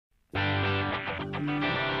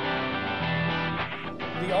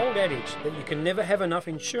The old adage that you can never have enough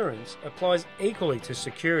insurance applies equally to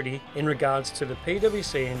security in regards to the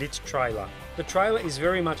PWC and its trailer. The trailer is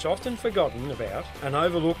very much often forgotten about and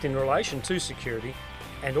overlooked in relation to security,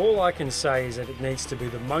 and all I can say is that it needs to be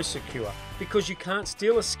the most secure, because you can't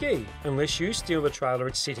steal a ski unless you steal the trailer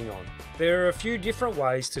it's sitting on. There are a few different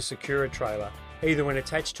ways to secure a trailer, either when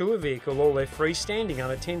attached to a vehicle or left freestanding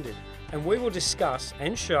unattended, and we will discuss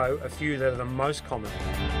and show a few that are the most common.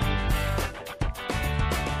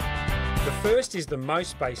 The first is the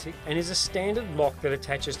most basic and is a standard lock that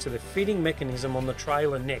attaches to the fitting mechanism on the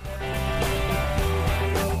trailer neck.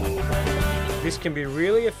 This can be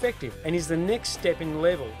really effective and is the next step in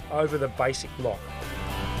level over the basic lock.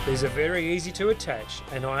 These are very easy to attach,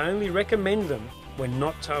 and I only recommend them when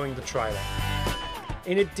not towing the trailer.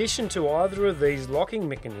 In addition to either of these locking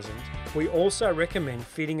mechanisms, we also recommend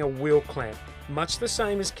fitting a wheel clamp, much the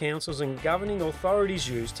same as councils and governing authorities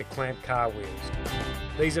use to clamp car wheels.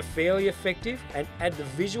 These are fairly effective and add the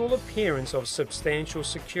visual appearance of substantial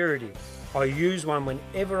security. I use one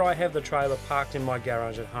whenever I have the trailer parked in my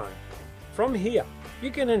garage at home. From here, you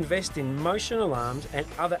can invest in motion alarms and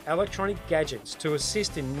other electronic gadgets to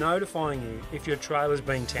assist in notifying you if your trailer is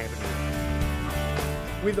being tampered with.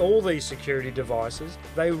 With all these security devices,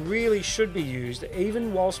 they really should be used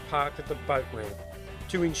even whilst parked at the boat ramp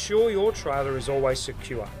to ensure your trailer is always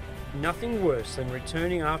secure. Nothing worse than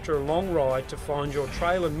returning after a long ride to find your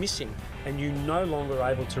trailer missing and you no longer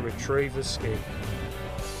able to retrieve the ski.